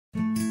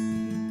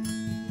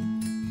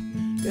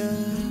Yeah,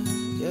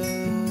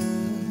 yeah.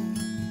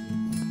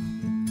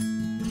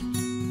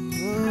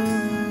 Whoa,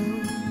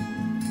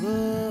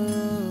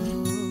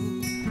 whoa.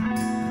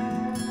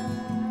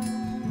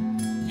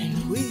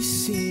 And we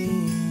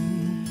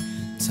sing,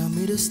 tell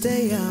me to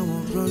stay, I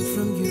won't run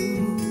from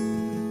you.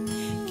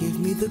 Give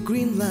me the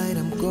green light,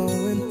 I'm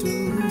going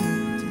through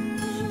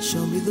it.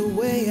 Show me the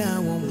way, I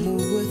won't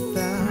move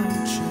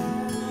without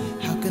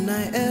you. How can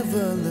I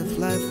ever live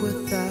life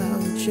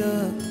without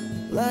you?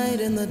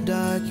 Light in the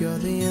dark, you're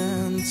the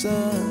answer.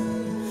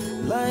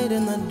 Light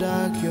in the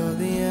dark, you're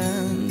the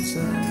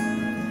answer.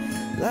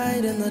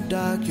 Light in the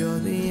dark, you're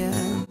the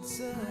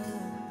answer.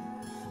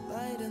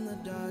 Light in the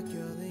dark,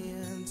 you're the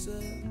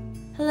answer.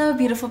 Hello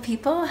beautiful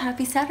people,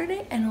 happy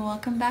Saturday and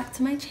welcome back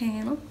to my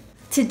channel.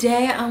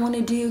 Today I want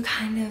to do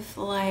kind of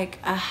like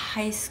a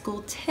high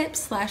school tip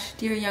 /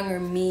 dear younger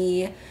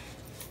me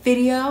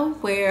video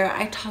where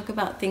I talk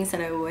about things that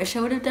I wish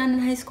I would have done in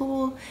high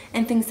school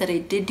and things that I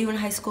did do in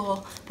high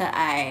school that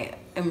I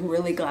am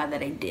really glad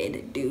that I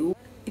did do.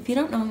 If you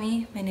don't know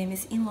me, my name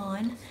is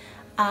Elon.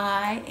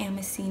 I am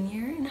a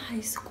senior in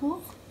high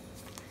school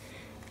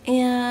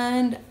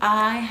and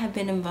I have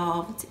been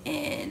involved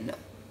in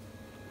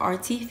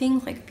artsy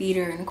things like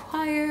theater and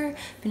choir,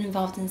 been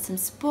involved in some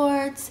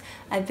sports,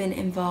 I've been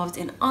involved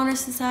in honor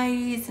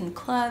societies and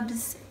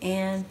clubs,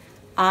 and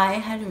I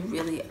had a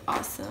really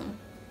awesome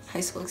high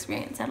school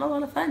experience. I had a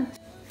lot of fun.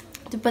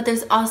 But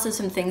there's also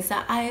some things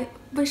that I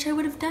wish I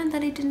would have done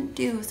that I didn't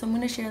do, so I'm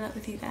going to share that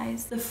with you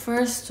guys. The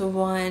first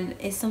one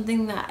is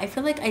something that I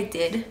feel like I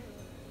did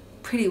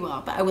pretty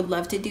well, but I would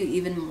love to do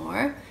even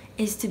more,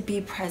 is to be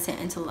present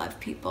and to love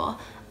people.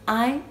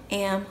 I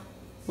am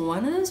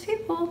one of those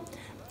people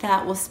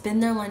that will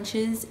spend their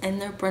lunches and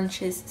their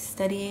brunches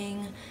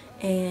studying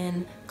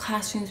in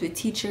classrooms with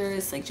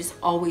teachers, like just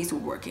always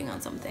working on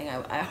something.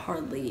 I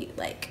hardly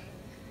like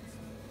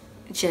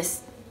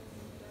just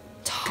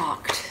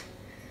talked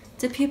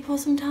to people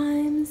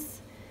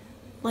sometimes.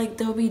 Like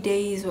there'll be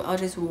days where I'll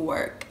just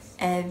work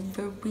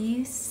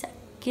every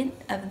second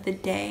of the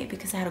day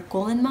because I had a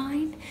goal in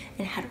mind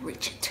and how to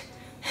reach it.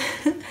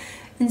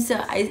 And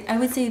so I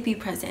would say be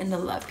present and to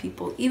love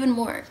people even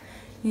more,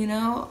 you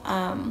know.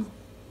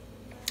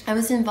 I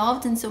was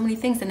involved in so many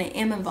things and I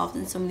am involved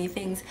in so many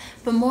things,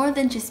 but more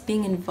than just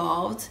being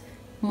involved,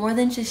 more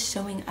than just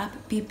showing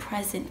up, be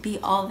present, be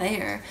all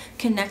there,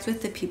 connect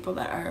with the people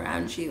that are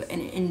around you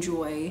and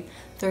enjoy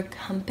their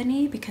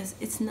company because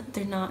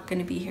they're not going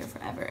to be here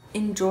forever.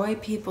 Enjoy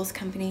people's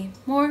company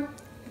more,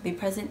 be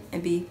present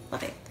and be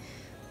loving.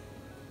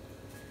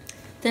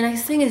 The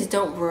next thing is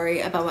don't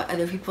worry about what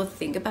other people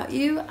think about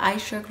you. I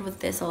struggled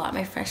with this a lot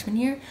my freshman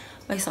year,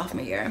 my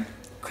sophomore year.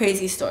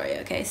 Crazy story,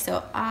 okay?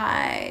 So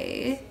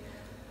I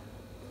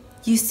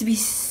used to be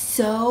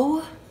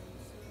so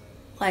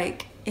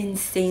like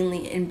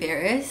insanely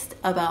embarrassed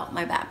about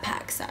my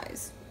backpack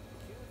size.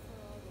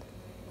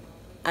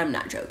 I'm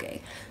not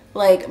joking.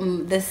 Like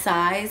the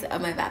size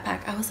of my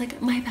backpack, I was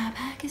like, my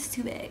backpack is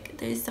too big.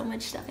 There's so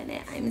much stuff in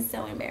it. I'm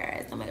so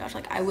embarrassed. Oh my gosh,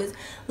 like I was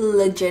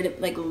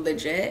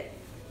legit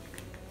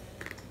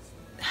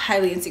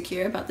highly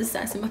insecure about the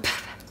size of my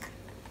backpack.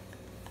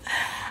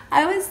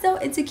 I was so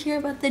insecure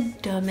about the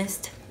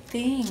dumbest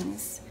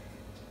things.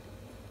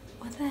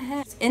 What the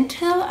heck?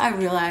 Until I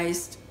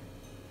realized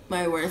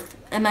my worth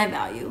and my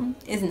value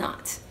is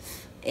not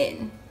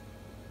in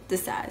the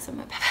size of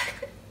my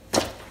backpack.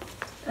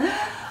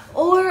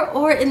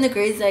 or in the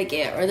grades I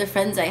get, or the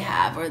friends I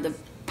have, or the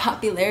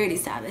popularity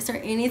status, or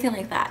anything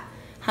like that.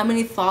 How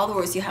many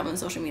followers you have on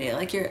social media.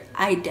 Like your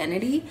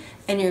identity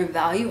and your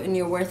value and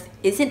your worth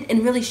isn't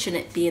and really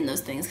shouldn't be in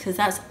those things because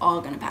that's all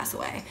gonna pass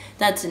away.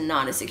 That's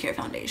not a secure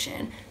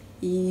foundation.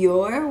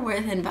 Your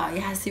worth and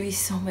value has to be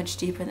so much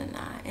deeper than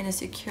that in a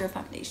secure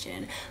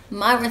foundation.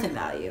 My worth and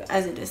value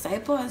as a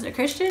disciple, as a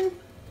Christian,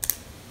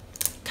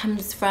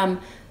 comes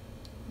from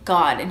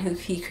God and who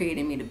He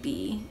created me to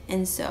be.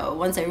 And so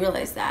once I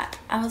realized that,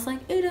 I was like,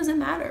 it doesn't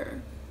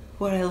matter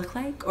what I look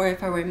like or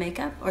if I wear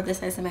makeup or the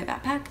size of my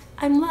backpack.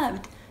 I'm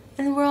loved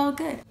and we're all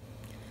good.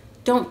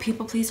 Don't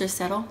people please or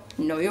settle.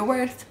 Know your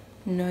worth,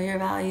 know your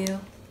value.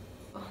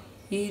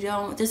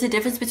 There's a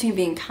difference between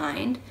being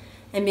kind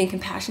and being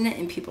compassionate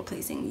and people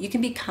pleasing. You can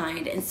be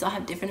kind and still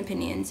have different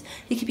opinions.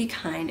 You can be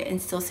kind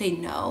and still say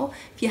no.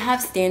 If you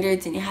have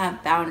standards and you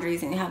have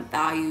boundaries and you have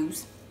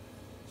values,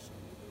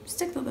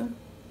 stick to them.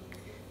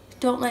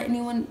 Don't let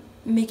anyone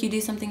make you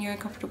do something you're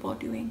uncomfortable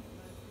doing.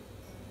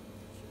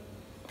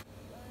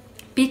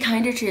 Be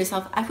kinder to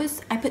yourself. I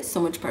put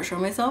so much pressure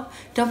on myself.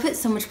 Don't put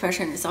so much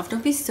pressure on yourself.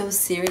 Don't be so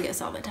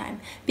serious all the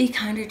time. Be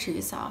kinder to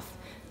yourself.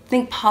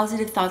 Think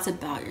positive thoughts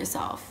about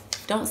yourself.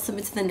 Don't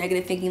submit to the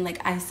negative thinking like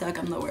I suck,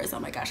 I'm the worst, oh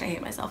my gosh, I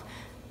hate myself.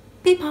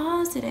 Be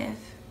positive.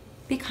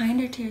 Be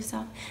kinder to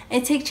yourself.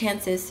 And take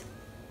chances.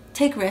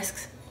 Take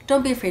risks.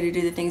 Don't be afraid to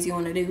do the things you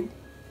want to do.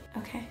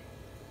 Okay?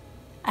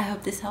 I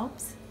hope this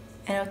helps.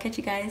 And I'll catch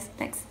you guys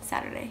next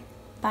Saturday.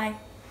 Bye.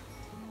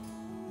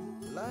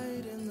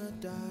 Light in the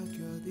dark,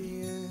 you're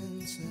the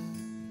answer.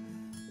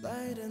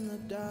 Light in the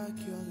dark,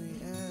 you're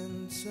the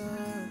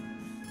answer.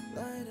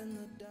 Light in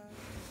the dark.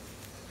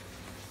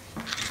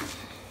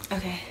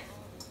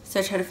 So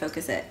I try to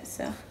focus it.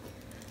 So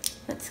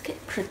let's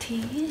get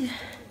pretty.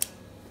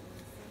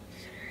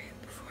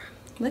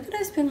 Look at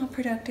us being all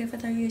productive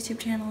with our YouTube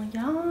channel.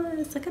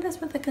 Yes. Look at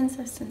us with the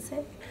consistency.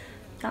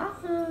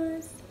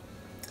 Yes.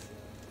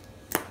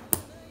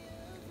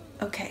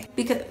 Okay.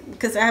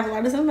 Because I have a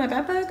lot of stuff in my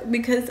backpack.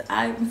 Because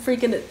I'm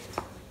freaking it.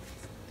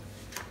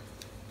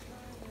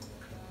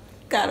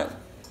 Got him.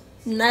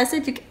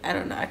 Message. I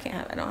don't know. I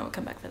don't have a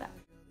comeback for that.